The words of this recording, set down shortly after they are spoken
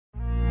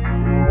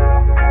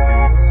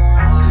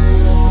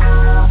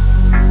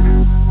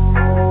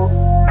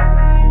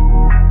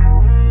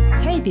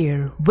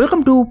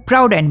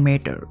crowd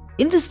animator.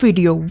 In this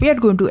video, we are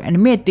going to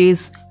animate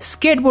this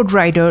skateboard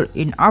rider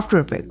in After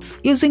Effects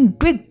using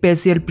Twig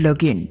Bezier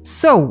plugin.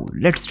 So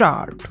let's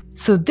start.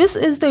 So this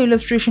is the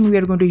illustration we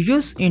are going to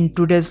use in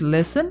today's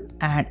lesson,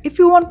 and if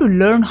you want to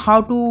learn how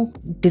to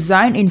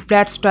design in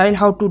flat style,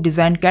 how to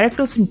design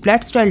characters in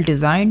flat style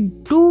design,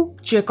 do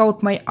check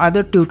out my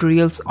other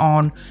tutorials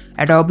on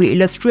Adobe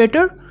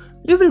Illustrator.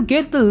 You will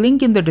get the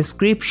link in the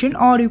description,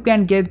 or you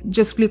can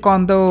just click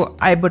on the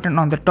I button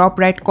on the top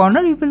right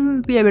corner. You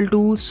will be able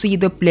to see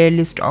the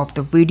playlist of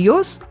the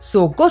videos,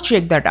 so go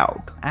check that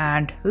out.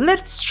 And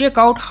let's check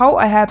out how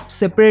I have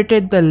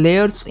separated the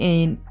layers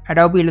in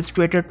Adobe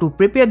Illustrator to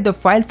prepare the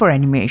file for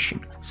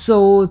animation.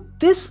 So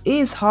this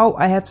is how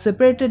I have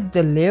separated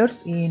the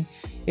layers in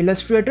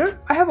Illustrator.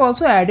 I have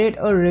also added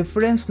a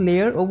reference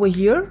layer over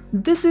here.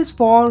 This is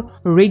for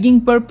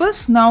rigging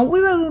purpose. Now we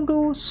are going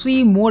to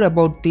see more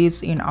about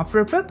this in After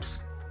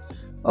Effects.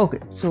 Okay,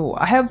 so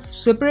I have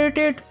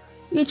separated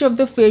each of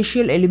the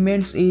facial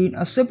elements in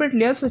a separate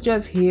layer, such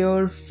as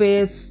hair,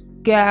 face,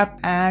 cap,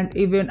 and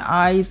even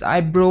eyes,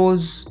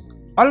 eyebrows.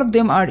 All of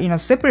them are in a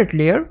separate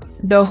layer.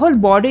 The whole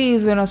body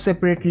is in a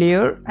separate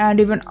layer,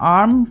 and even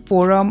arm,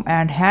 forearm,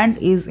 and hand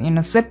is in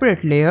a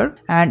separate layer,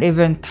 and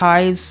even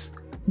thighs,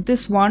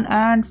 this one,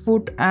 and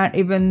foot, and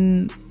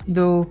even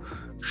the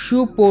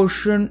shoe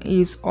portion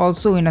is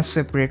also in a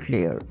separate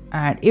layer.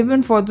 And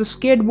even for the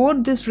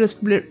skateboard, this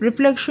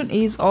reflection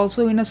is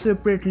also in a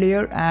separate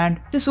layer, and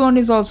this one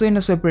is also in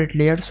a separate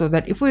layer, so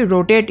that if we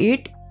rotate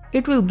it,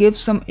 it will give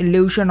some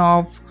illusion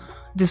of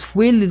this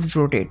wheel is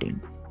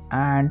rotating.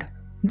 And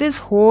this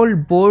whole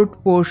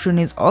board portion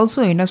is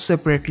also in a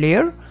separate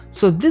layer.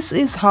 So this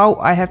is how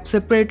I have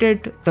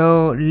separated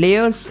the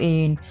layers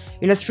in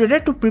Illustrator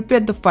to prepare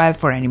the file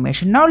for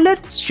animation. Now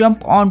let's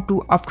jump on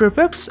to After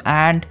Effects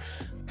and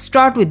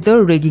start with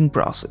the rigging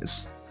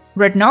process.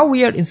 Right now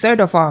we are inside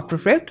of After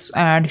Effects,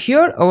 and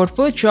here our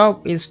first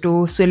job is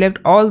to select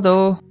all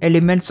the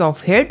elements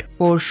of head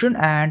portion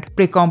and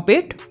pre-comp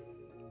it.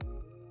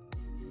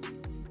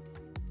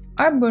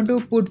 I'm going to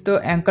put the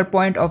anchor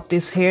point of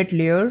this head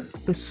layer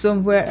to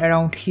somewhere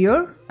around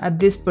here at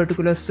this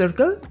particular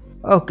circle.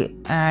 Okay,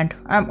 and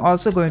I'm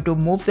also going to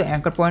move the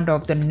anchor point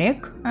of the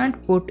neck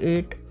and put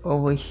it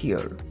over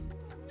here.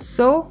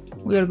 So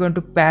we are going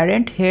to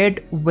parent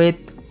head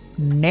with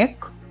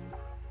neck,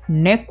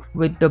 neck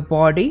with the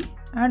body,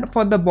 and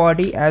for the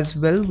body as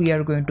well we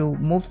are going to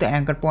move the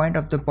anchor point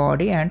of the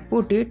body and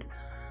put it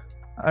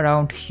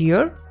around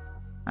here.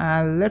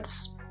 And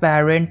let's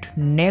parent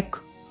neck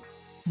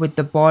with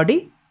the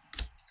body.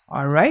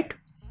 Alright,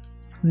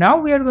 now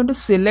we are going to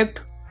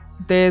select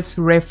this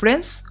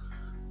reference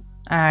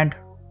and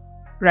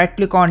right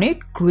click on it,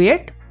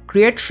 create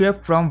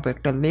shape from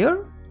vector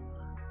layer.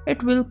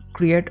 It will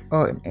create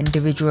an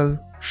individual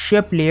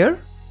shape layer.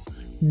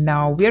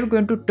 Now we are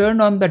going to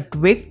turn on the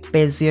Twig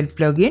Bezier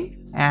plugin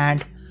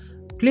and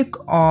click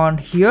on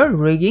here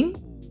rigging,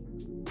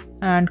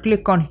 and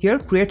click on here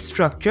create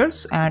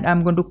structures, and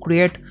I'm going to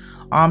create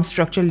arm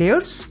structure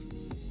layers.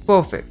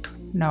 Perfect.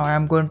 Now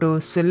I'm going to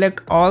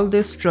select all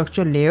these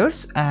structure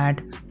layers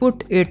and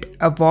put it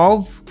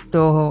above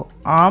the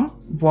arm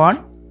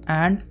one,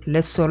 and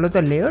let's solo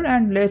the layer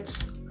and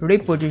let's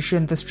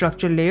reposition the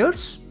structure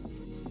layers.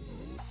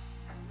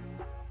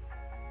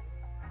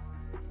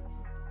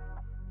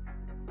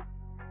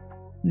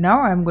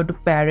 Now I'm going to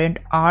parent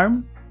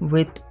arm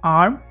with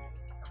arm,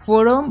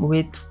 forearm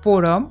with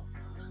forearm,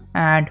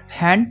 and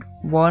hand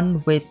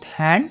one with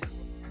hand.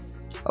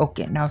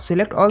 Okay, now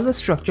select all the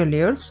structure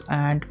layers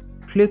and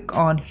click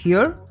on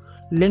here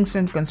links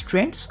and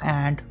constraints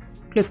and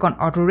click on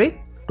auto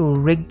rig to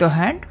rig the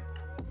hand.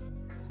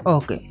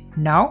 Okay,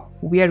 now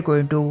we are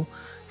going to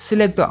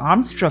select the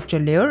arm structure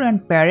layer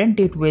and parent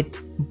it with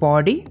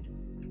body.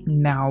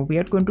 Now we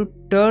are going to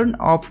turn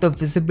off the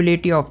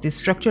visibility of the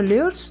structure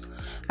layers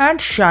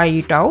and shy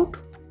it out.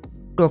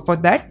 So for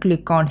that,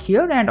 click on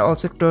here and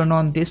also turn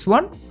on this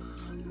one.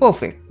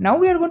 Perfect. Now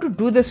we are going to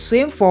do the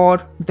same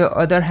for the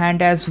other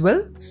hand as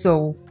well.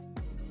 So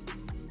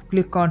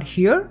click on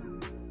here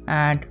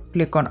and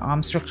click on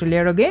arm structure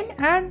layer again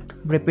and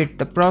repeat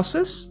the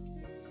process.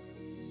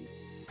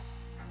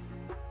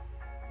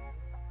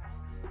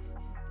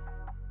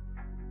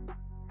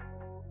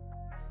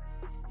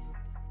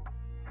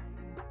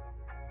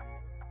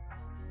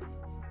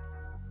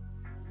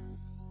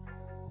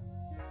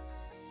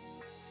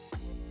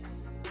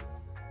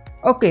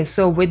 Okay,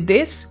 so with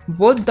this,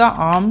 both the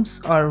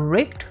arms are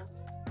rigged.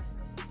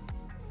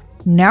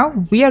 Now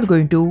we are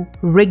going to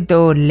rig the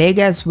leg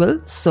as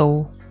well.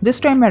 So this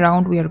time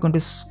around we are going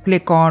to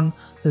click on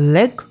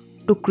leg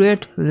to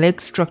create leg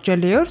structure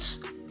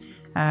layers,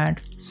 and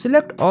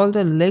select all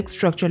the leg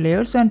structure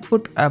layers and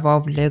put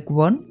above leg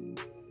 1.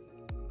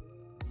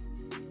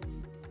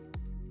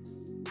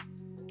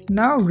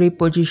 Now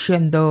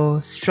reposition the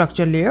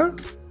structure layer.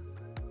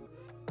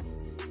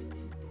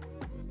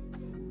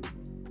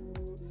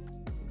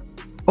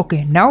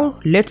 Okay, now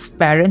let's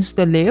parent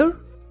the layer.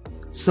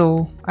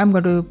 So I'm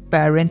going to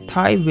parent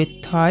thigh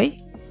with thigh,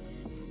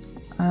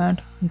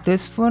 and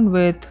this one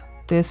with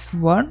this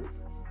one,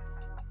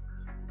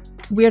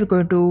 we are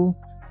going to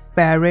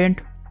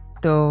parent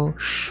the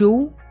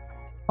shoe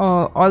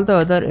or all the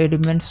other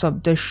elements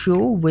of the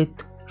shoe with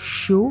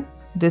shoe,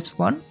 this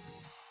one,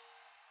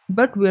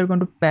 but we are going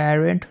to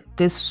parent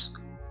this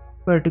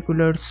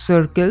particular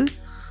circle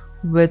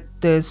with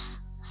this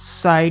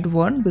side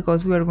one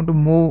because we are going to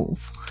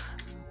move,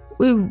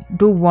 we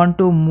do want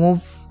to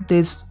move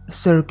this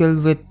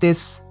circle with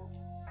this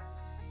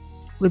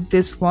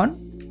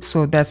one,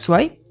 so that's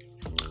why.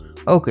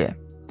 Okay,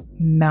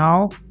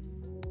 now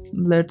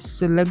let's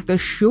select the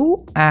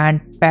shoe and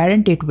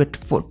parent it with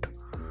foot.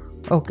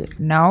 Okay,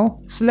 now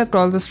select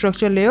all the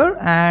structure layer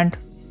and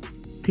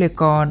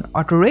click on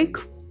auto rig.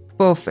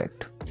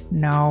 Perfect.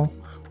 Now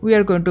we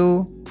are going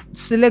to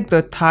select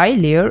the thigh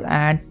layer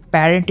and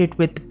parent it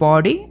with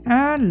body,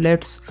 and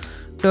let's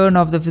turn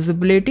off the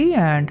visibility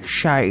and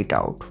shy it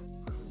out.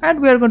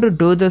 And we are going to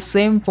do the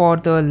same for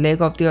the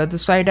leg of the other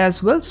side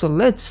as well, so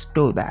let's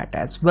do that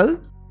as well.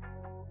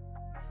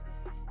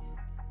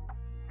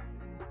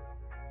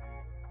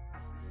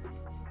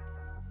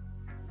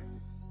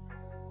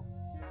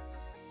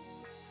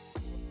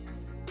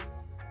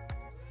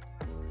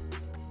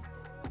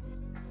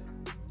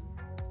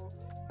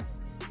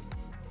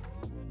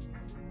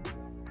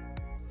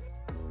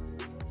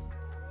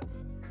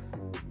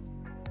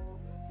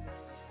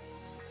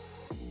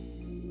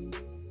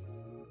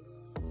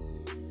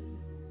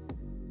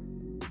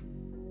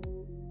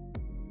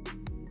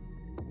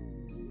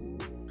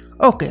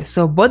 Okay,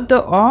 so both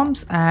the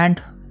arms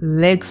and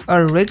legs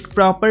are rigged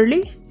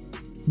properly.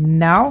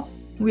 Now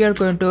we are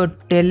going to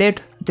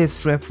delete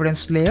this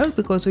reference layer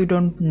because we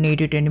don't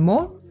need it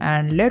anymore,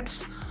 and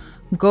let's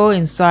go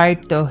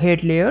inside the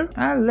head layer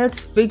and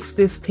let's fix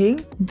this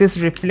thing. This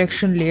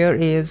reflection layer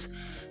is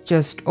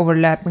just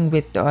overlapping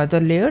with the other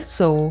layers,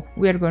 so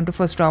we are going to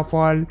first of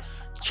all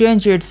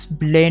change its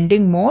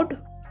blending mode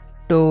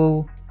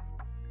to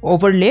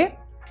overlay,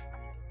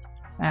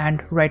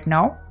 and right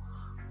now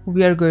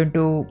we are going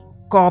to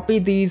copy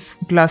this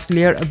glass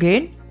layer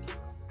again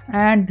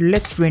and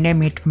let's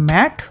rename it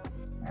matte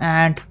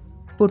and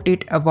put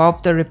it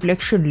above the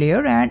reflection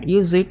layer and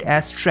use it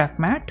as track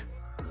matte.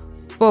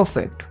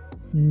 Perfect.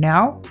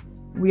 Now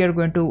we are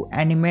going to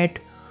animate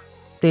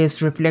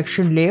this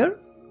reflection layer.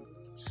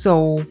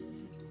 So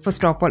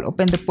first of all,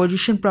 open the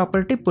position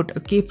property, put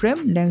a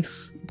keyframe,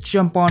 next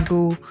jump on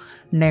to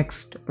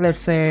next,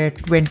 let's say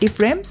 20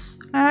 frames,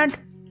 and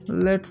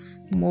let's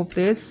move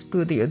this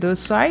to the other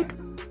side.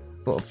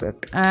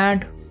 Perfect.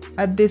 And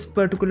at this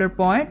particular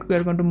point we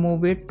are going to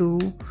move it to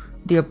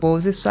the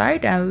opposite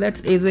side, and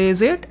let's erase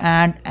it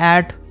and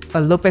add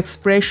a loop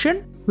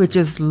expression, which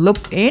is loop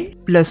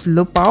in plus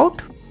loop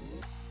out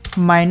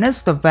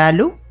minus the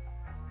value.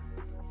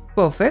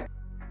 Perfect.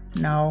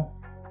 Now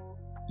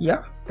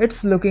yeah,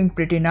 it's looking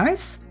pretty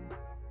nice.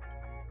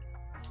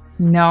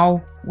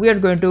 Now we are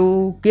going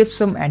to give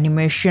some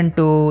animation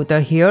to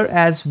the hair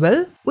as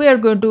well. We are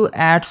going to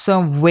add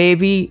some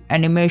wavy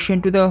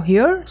animation to the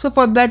hair. So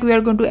for that we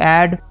are going to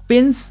add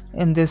pins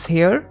in this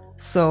hair.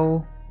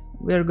 So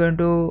we are going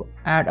to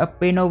add a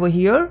pin over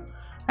here,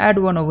 add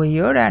one over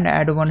here, and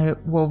add one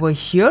over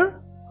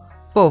here.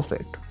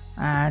 Perfect.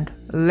 And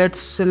let's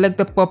select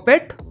the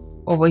puppet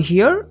over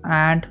here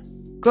and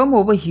come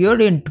over here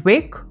in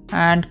tweak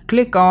and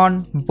click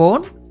on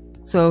bone.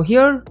 So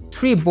here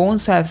 3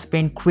 bones have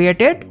been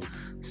created.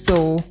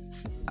 So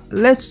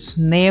let's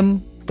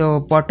name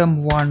the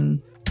bottom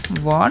one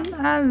 1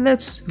 and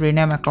let's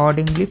rename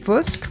accordingly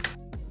first.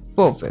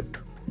 Perfect.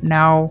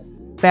 Now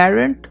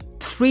parent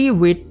 3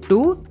 with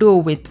 2, 2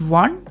 with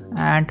 1,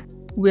 and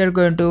we are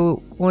going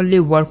to only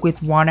work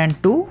with 1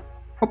 and 2.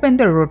 Open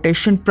the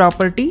rotation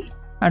property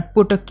and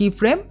put a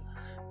keyframe.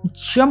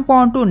 Jump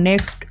on to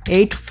next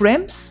 8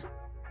 frames,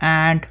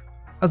 and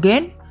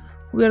again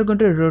we are going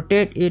to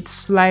rotate it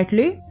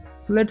slightly.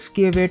 Let's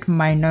give it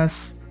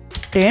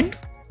 -10,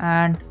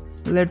 and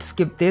let's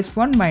give this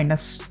one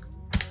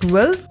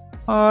 -12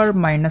 or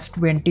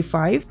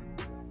 -25,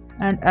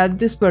 and at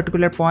this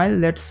particular point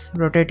let's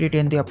rotate it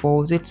in the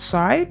opposite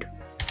side,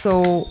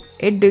 so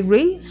 8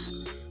 degrees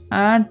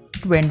and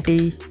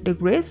 20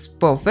 degrees.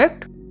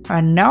 Perfect.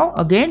 And now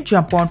again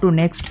jump on to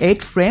next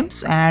 8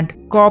 frames and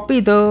copy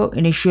the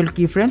initial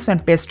keyframes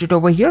and paste it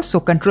over here. So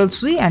Ctrl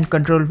C and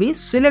Ctrl V,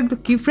 select the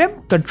keyframe,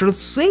 Ctrl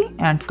C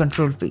and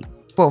Ctrl V.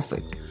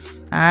 Perfect.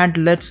 And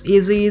let's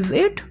ease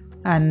it.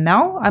 And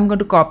now I'm going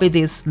to copy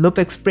this loop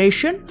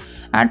expression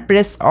and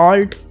press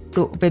Alt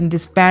to open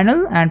this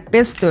panel and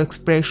paste the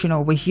expression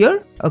over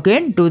here.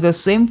 Again do the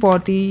same for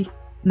the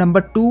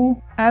number 2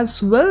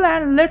 as well,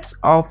 and let's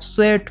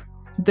offset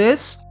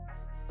this.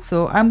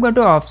 So I'm going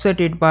to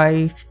offset it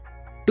by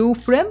 2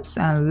 frames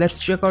and let's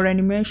check our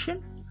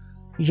animation.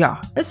 Yeah,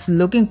 it's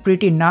looking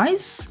pretty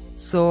nice.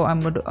 So I'm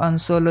going to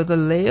unsolo the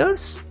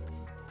layers.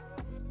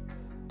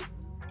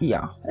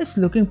 Yeah, it's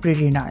looking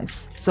pretty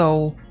nice.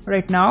 So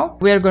right now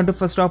we are going to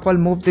first of all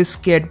move this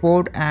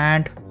skateboard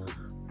and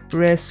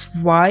press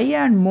Y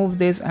and move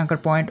this anchor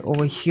point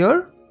over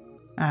here,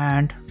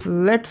 and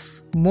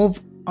let's move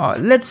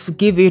let's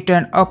give it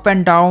an up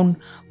and down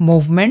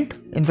movement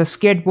in the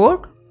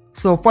skateboard.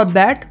 So for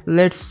that,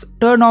 let's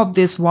turn off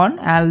this one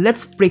and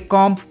let's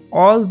pre-comp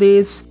all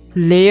these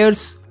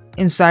layers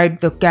inside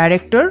the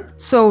character.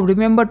 So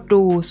remember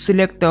to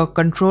select the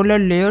controller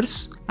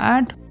layers,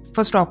 and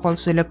first of all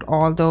select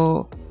all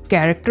the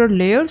character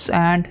layers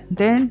and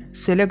then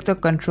select the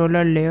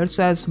controller layers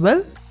as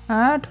well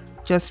and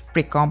just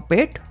pre-comp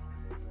it.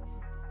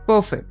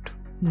 Perfect.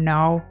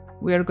 Now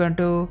we are going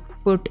to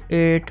put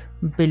it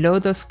below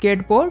the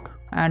skateboard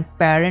and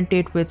parent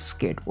it with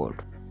skateboard.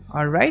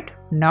 Alright,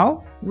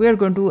 now we are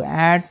going to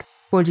add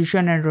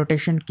position and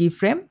rotation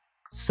keyframe.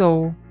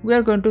 So we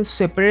are going to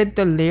separate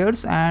the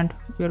layers and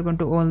we are going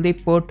to only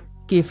put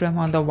keyframe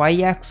on the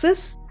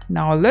y-axis.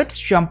 Now let's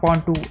jump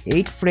on to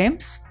 8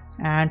 frames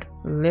and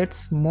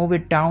let's move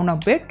it down a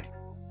bit,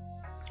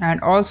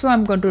 and also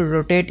I'm going to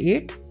rotate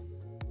it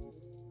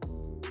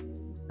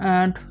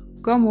and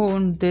come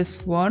on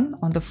this one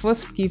on the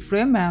first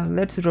keyframe and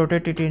let's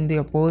rotate it in the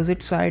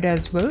opposite side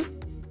as well.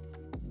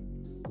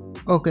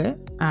 Okay,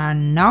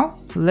 and now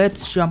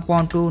let's jump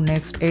on to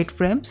next 8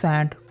 frames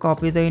and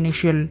copy the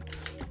initial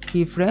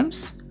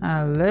keyframes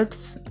and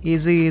let's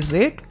ease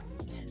it,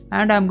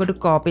 and I'm going to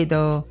copy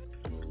the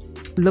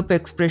loop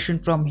expression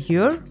from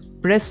here.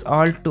 Press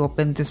Alt to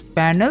open this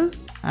panel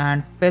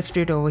and paste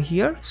it over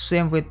here.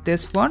 Same with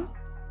this one.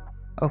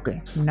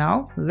 Okay,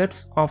 now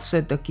let's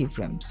offset the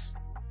keyframes.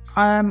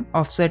 I am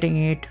offsetting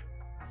it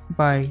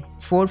by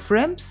 4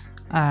 frames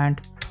and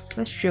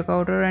let's check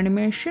out our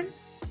animation.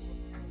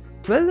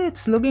 Well,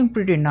 it's looking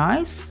pretty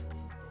nice.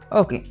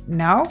 Okay,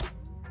 now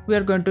we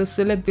are going to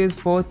select these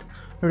both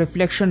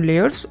reflection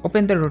layers.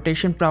 Open the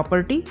rotation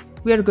property.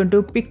 We are going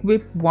to pick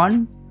whip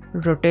one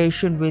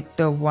rotation with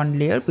the one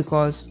layer,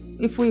 because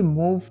if we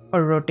move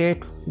or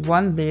rotate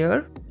one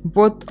layer,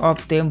 both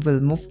of them will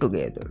move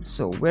together.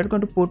 So we're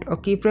going to put a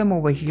keyframe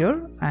over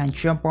here and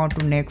jump on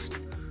to next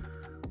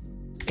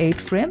 8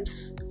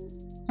 frames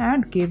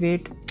and give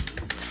it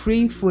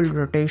 3 full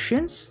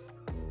rotations.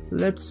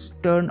 Let's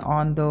turn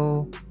on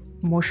the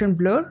motion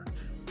blur.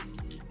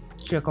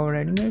 Check our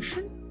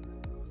animation.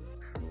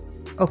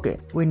 Okay,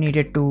 we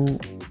needed to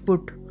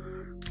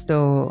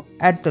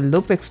add the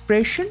loop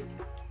expression.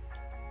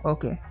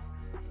 Okay,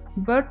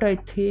 but I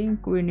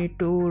think we need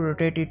to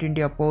rotate it in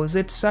the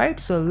opposite side.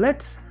 So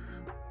let's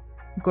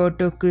go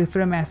to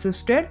keyframe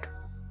assistant,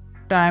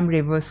 time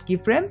reverse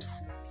keyframes.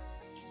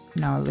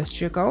 Now let's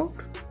check out.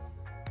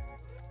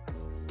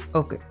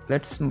 Okay,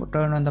 let's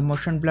turn on the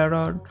motion blur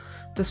on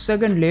the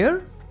second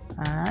layer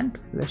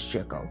and let's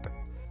check out.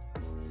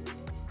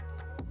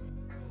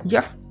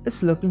 Yeah,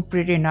 it's looking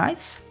pretty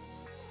nice.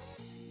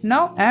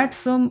 Now add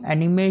some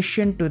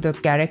animation to the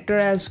character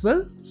as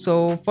well.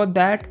 So for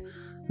that,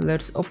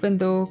 let's open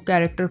the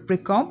character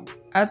pre-comp.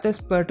 At this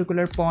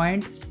particular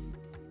point,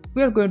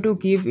 we are going to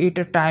give it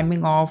a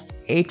timing of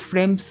 8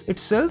 frames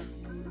itself,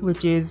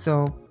 which is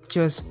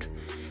just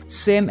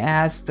same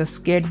as the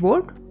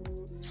skateboard.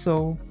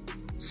 So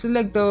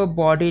select the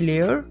body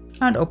layer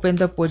and open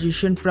the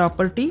position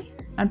property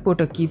and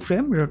put a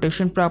keyframe,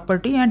 rotation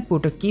property and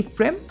put a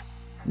keyframe.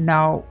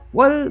 Now,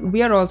 well,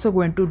 we are also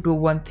going to do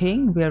one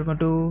thing. We are going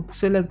to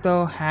select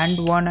the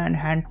hand 1 and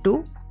hand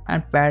 2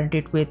 and parent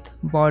it with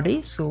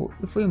body. So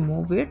if we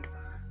move it,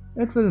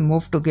 it will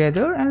move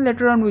together, and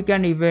later on we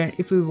can even,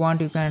 if we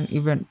want, you can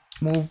even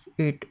move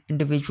it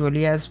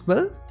individually as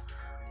well.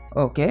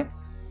 Okay,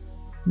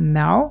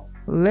 now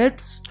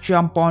let's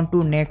jump on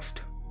to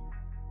next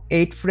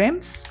 8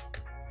 frames,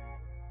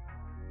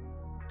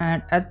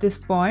 and at this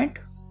point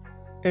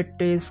it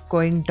is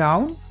going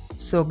down,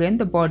 so again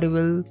the body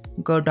will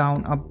go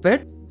down a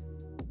bit.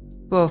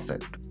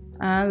 Perfect.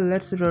 And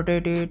let's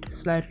rotate it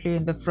slightly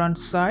in the front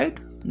side,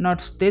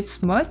 not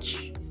this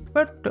much,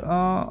 but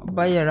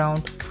by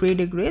around 3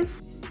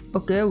 degrees.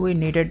 Okay, we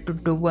needed to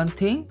do one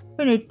thing.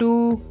 We need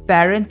to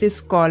parent this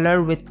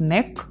collar with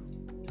neck,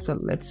 so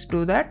let's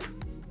do that.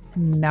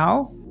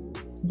 Now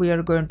we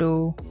are going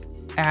to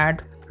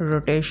add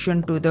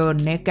rotation to the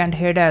neck and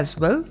head as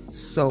well.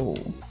 So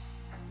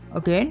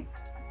again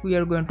we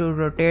are going to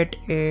rotate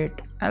it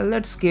and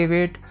let's give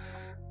it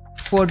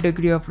 4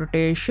 degree of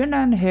rotation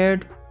and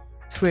head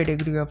 3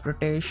 degree of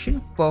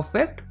rotation.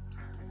 Perfect.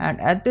 And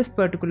at this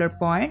particular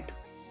point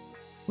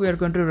we are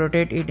going to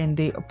rotate it in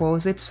the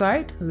opposite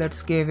side.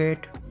 Let's give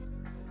it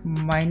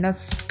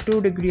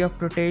 -2 degree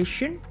of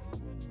rotation.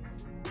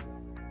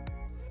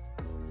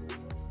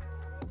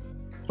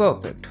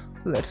 Perfect.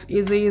 Let's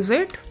ease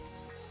it.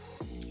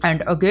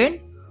 And again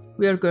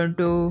we are going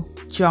to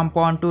jump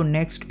on to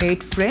next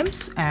 8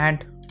 frames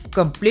and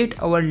complete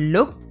our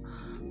loop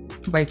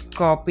by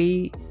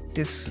copying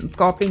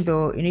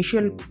the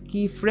initial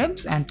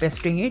keyframes and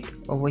pasting it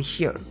over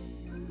here.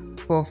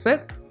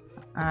 Perfect.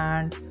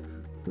 And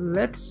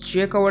let's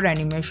check our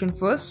animation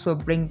first. So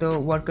bring the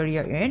work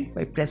area in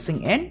by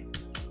pressing N.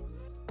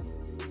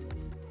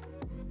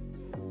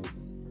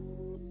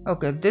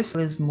 Okay, this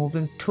is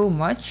moving too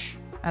much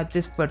at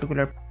this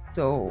particular.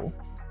 So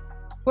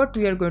what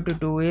we are going to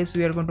do is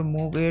we are going to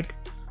move it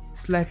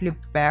slightly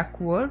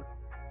backward.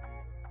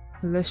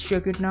 Let's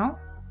check it now.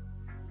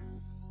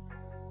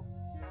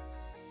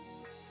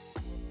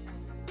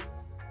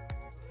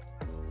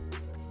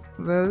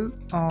 Well,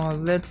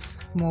 let's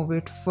move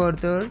it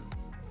further.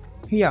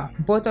 Yeah,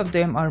 both of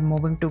them are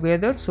moving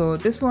together, so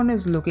this one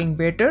is looking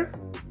better.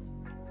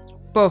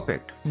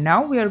 Perfect.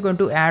 Now we are going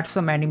to add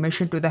some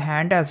animation to the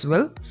hand as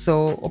well.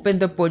 So open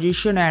the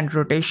position and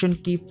rotation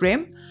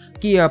keyframe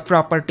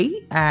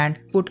property and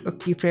put a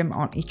keyframe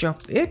on each of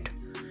it.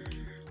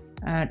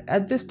 And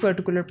at this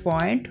particular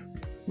point,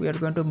 we are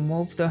going to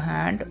move the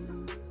hand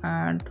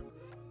and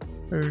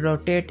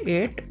rotate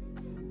it.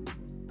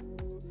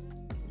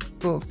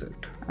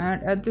 Perfect.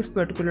 And at this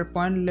particular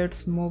point,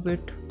 let's move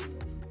it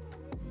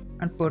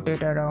and put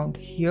it around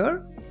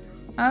here.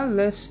 And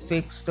let's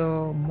fix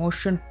the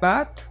motion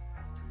path.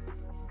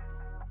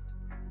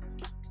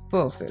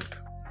 Perfect.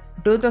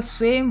 Do the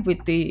same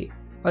with the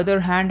other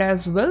hand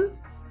as well.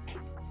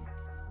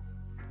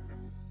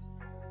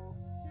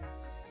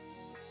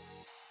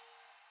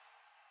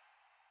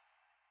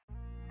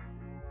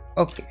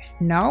 Okay,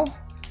 now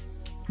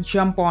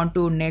jump on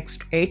to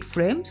next 8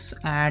 frames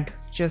and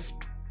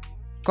just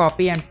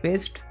copy and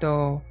paste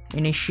the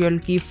initial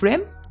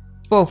keyframe.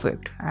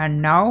 Perfect.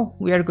 And now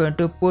we are going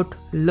to put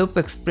loop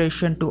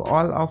expression to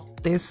all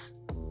of this.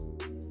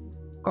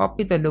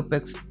 Copy the loop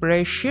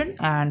expression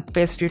and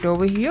paste it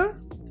over here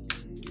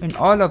in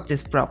all of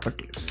these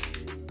properties.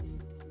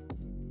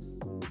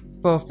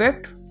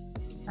 Perfect.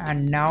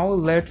 And now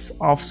let's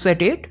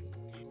offset it.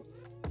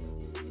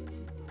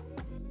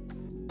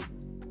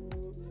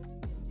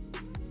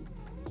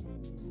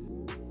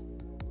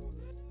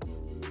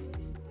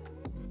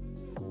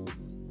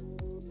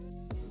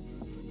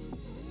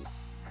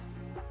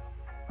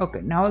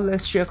 Okay, now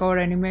let's check our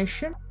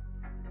animation.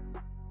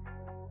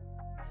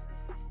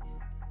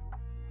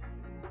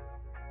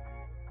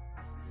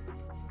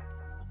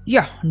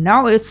 Yeah,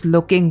 now it's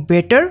looking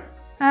better,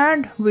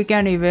 and we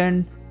can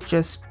even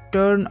just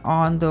turn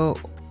on the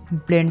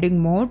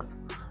blending mode.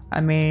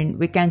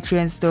 We can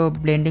change the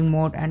blending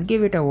mode and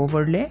give it an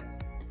overlay.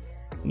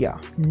 Yeah,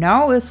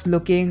 now it's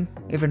looking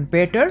even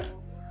better.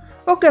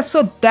 Okay,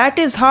 so that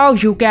is how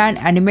you can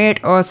animate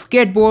a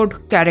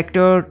skateboard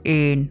character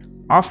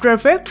in After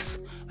Effects.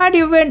 And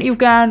even you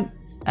can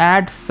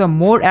add some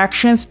more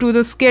actions to the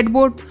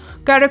skateboard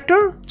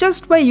character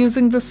just by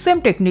using the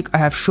same technique I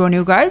have shown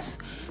you guys.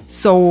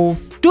 So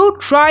do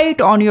try it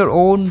on your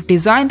own,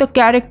 design the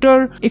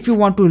character. If you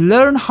want to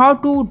learn how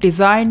to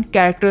design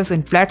characters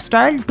in flat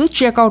style, do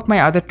check out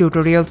my other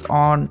tutorials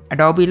on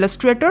Adobe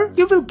Illustrator.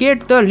 You will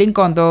get the link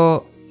on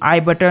the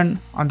I button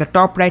on the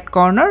top right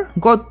corner.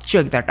 Go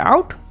check that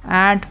out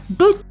and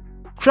do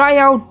try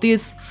out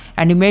this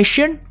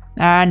animation.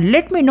 And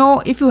let me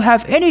know if you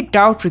have any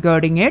doubt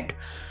regarding it.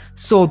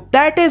 So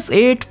that is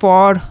it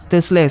for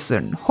this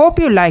lesson. Hope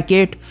you like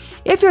it.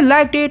 If you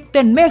liked it,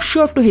 then make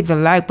sure to hit the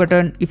like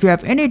button. If you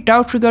have any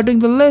doubt regarding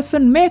the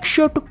lesson, make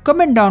sure to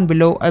comment down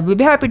below. I will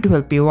be happy to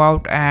help you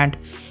out. And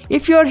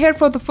if you are here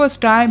for the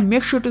first time,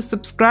 make sure to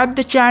subscribe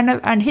the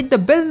channel and hit the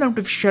bell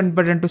notification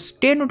button to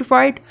stay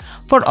notified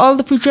for all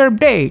the future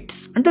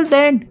updates. Until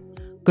then,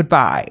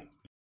 goodbye.